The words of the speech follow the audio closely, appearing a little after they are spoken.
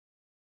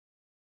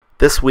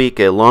This week,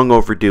 a long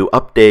overdue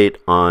update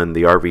on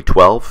the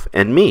RV-12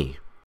 and me.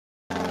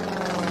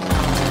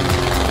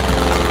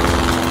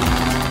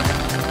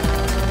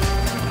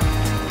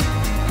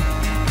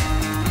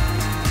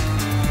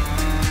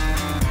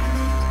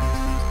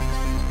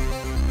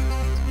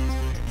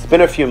 It's been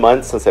a few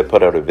months since I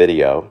put out a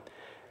video,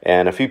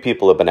 and a few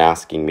people have been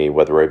asking me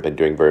whether I've been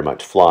doing very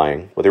much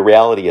flying. Well, the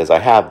reality is I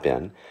have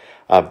been.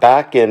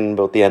 Back in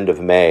about the end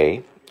of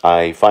May,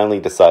 I finally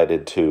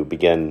decided to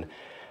begin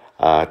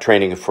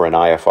training for an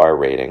IFR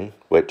rating,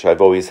 which I've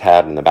always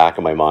had in the back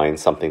of my mind,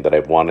 something that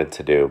I've wanted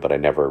to do, but I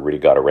never really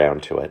got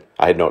around to it.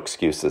 I had no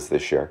excuses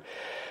this year.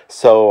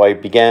 So I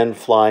began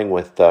flying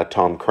with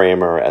Tom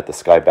Kramer at the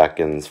Sky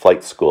Beckons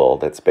Flight School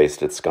that's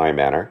based at Sky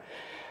Manor.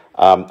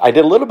 I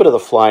did a little bit of the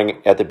flying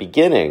at the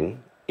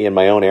beginning in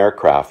my own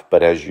aircraft,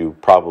 but as you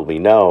probably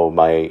know,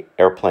 my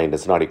airplane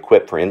is not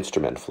equipped for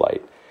instrument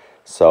flight.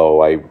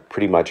 So I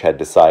pretty much had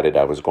decided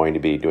I was going to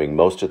be doing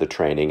most of the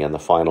training and the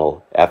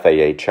final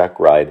FAA check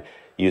ride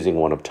using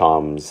one of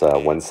Tom's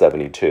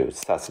 172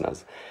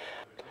 Cessnas.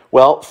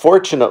 Well,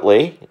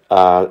 fortunately,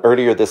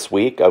 earlier this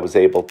week I was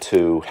able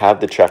to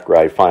have the check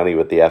ride finally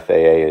with the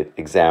FAA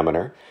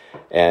examiner.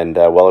 And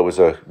while it was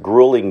a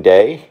grueling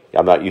day,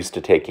 I'm not used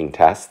to taking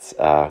tests,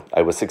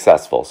 I was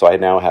successful. So I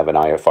now have an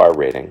IFR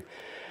rating.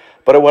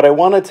 But what I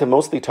wanted to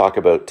mostly talk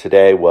about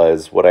today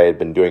was what I had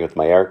been doing with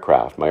my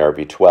aircraft, my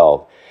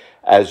RV-12.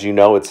 As you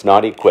know, it's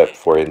not equipped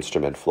for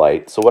instrument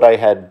flight. So what I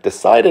had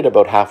decided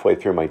about halfway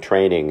through my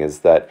training is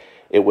that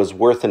it was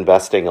worth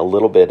investing a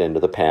little bit into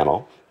the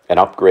panel and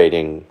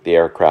upgrading the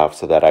aircraft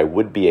so that I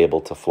would be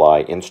able to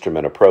fly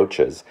instrument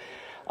approaches.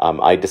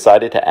 I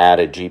decided to add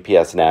a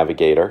GPS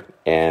Navigator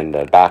and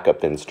a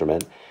backup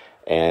instrument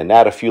and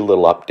add a few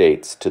little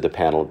updates to the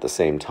panel at the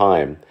same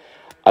time.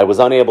 I was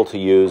unable to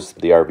use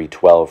the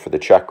RV-12 for the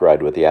check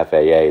ride with the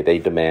FAA. They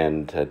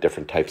demand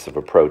different types of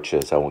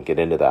approaches. I won't get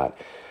into that.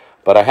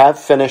 But I have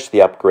finished the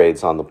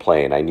upgrades on the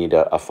plane. I need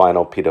a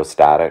final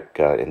pedostatic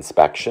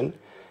inspection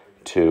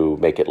to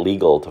make it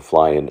legal to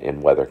fly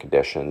in weather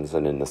conditions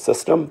and in the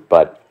system,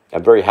 but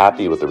I'm very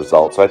happy with the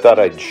results. So I thought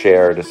I'd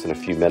share just in a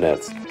few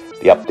minutes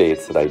the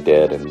updates that I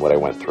did and what I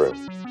went through.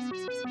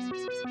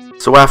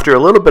 So after a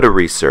little bit of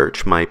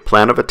research, my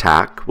plan of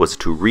attack was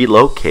to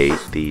relocate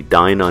the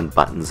Dynon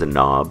buttons and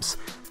knobs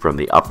from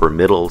the upper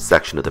middle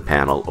section of the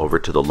panel over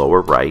to the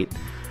lower right.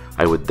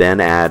 I would then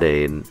add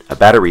a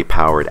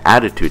battery-powered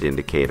attitude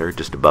indicator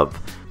just above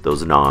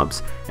those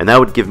knobs, and that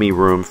would give me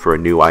room for a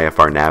new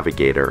IFR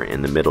navigator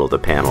in the middle of the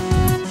panel.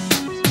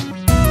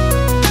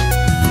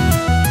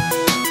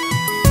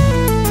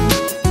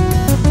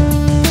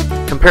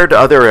 Compared to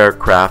other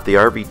aircraft, the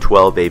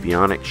RV-12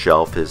 avionics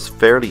shelf is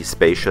fairly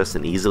spacious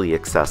and easily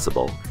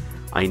accessible.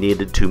 I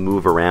needed to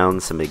move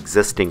around some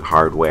existing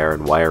hardware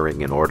and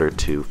wiring in order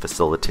to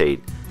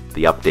facilitate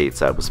the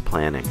updates I was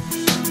planning.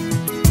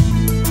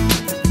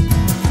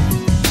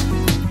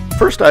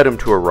 First item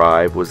to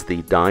arrive was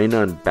the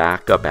Dynon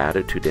Backup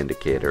Attitude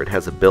Indicator. It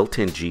has a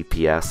built-in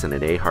GPS and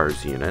an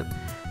AHRS unit,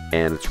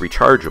 and it's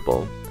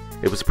rechargeable.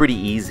 It was pretty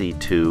easy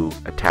to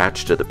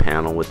attach to the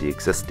panel with the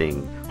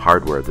existing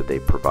hardware that they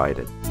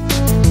provided.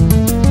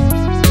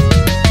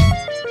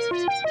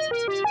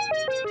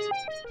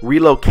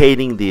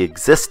 Relocating the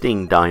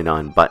existing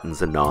Dynon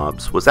buttons and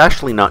knobs was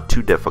actually not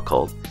too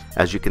difficult.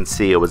 As you can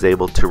see, I was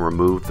able to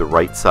remove the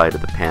right side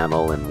of the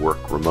panel and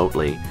work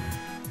remotely.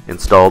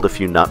 Installed a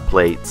few nut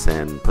plates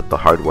and put the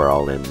hardware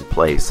all in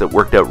place. It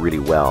worked out really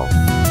well.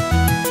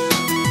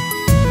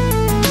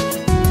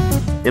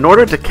 In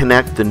order to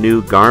connect the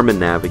new Garmin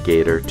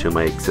navigator to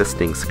my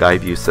existing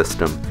Skyview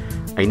system,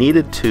 I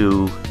needed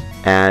to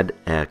add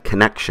a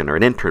connection or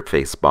an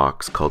interface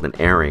box called an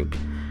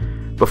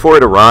AirInc. Before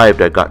it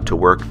arrived, I got to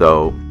work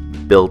though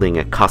building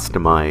a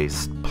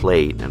customized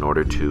plate in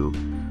order to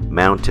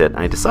mount it.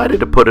 I decided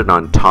to put it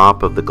on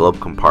top of the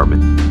glove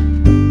compartment.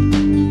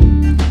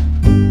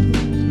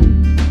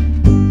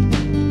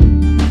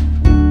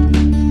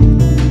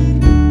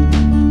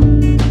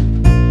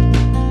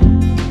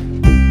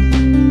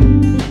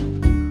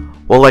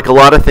 Well, like a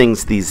lot of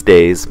things these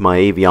days, my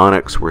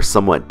avionics were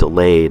somewhat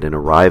delayed in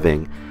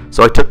arriving,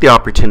 so I took the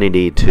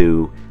opportunity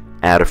to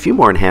add a few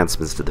more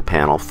enhancements to the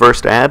panel.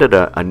 First, I added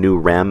a new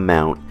RAM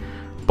mount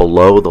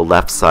below the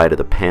left side of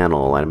the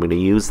panel. I'm going to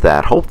use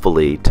that,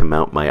 hopefully, to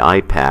mount my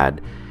iPad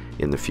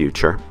in the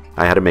future.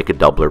 I had to make a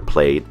doubler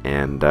plate,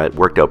 and it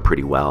worked out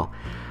pretty well.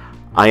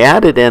 I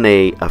added in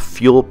a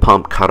fuel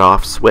pump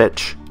cutoff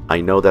switch.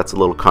 I know that's a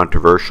little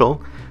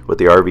controversial with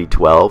the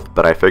RV-12,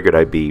 but I figured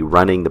I'd be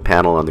running the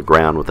panel on the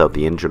ground without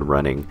the engine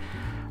running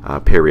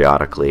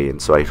periodically,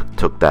 and so I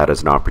took that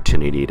as an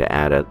opportunity to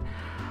add it.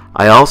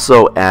 I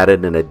also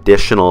added an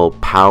additional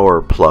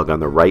power plug on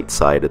the right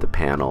side of the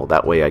panel.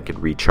 That way I could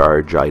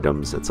recharge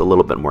items. It's a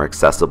little bit more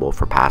accessible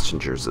for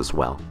passengers as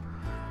well.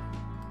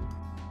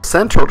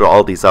 Central to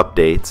all these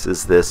updates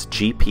is this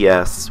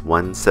GPS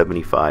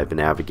 175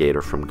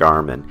 navigator from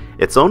Garmin.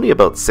 It's only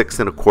about 6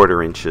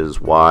 1/4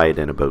 inches wide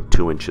and about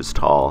 2 inches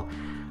tall.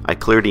 I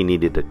clearly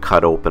needed to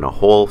cut open a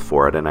hole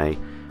for it, and I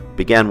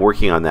began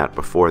working on that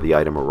before the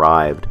item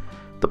arrived.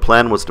 The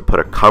plan was to put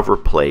a cover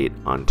plate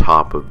on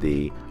top of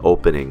the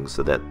opening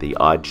so that the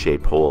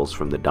odd-shaped holes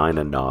from the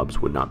Dynon knobs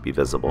would not be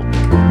visible.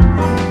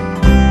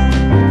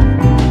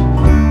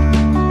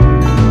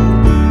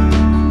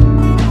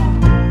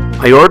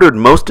 I ordered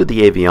most of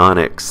the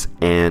avionics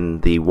and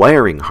the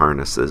wiring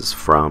harnesses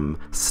from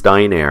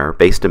Steinair,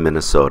 based in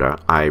Minnesota.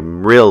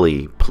 I'm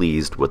really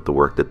pleased with the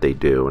work that they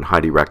do and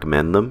highly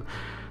recommend them.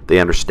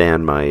 They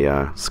understand my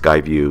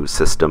Skyview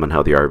system and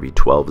how the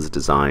RV-12 is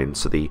designed,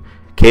 so the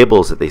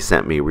cables that they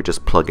sent me were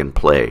just plug and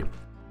play.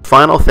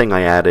 Final thing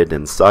I added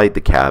inside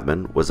the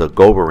cabin was a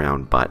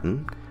go-around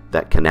button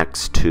that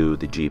connects to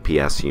the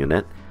GPS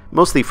unit,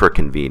 mostly for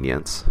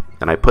convenience,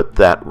 and I put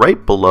that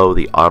right below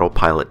the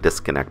autopilot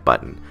disconnect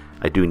button.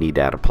 I do need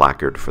to add a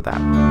placard for that.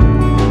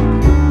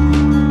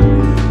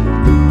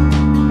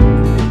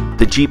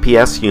 The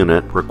GPS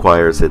unit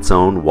requires its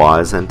own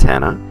WAAS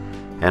antenna,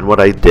 and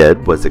what I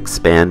did was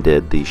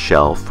expanded the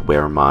shelf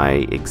where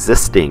my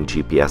existing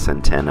GPS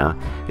antenna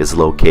is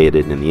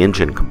located in the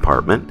engine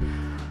compartment.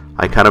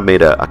 I kind of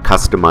made a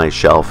customized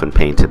shelf and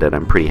painted it.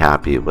 I'm pretty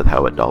happy with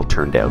how it all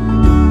turned out.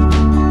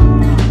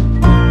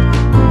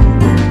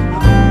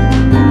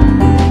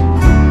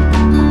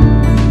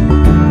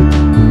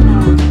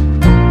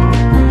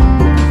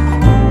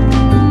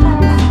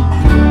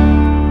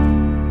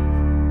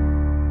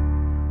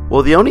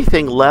 Well, the only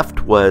thing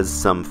left was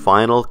some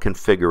final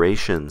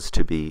configurations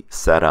to be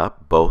set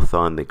up, both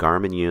on the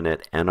Garmin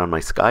unit and on my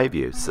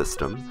Skyview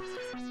system.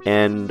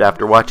 And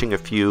after watching a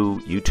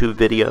few YouTube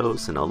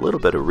videos and a little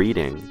bit of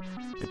reading,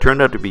 it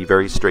turned out to be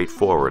very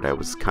straightforward. I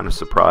was kind of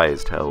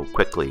surprised how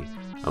quickly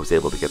I was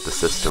able to get the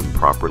system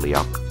properly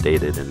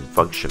updated and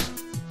functioning.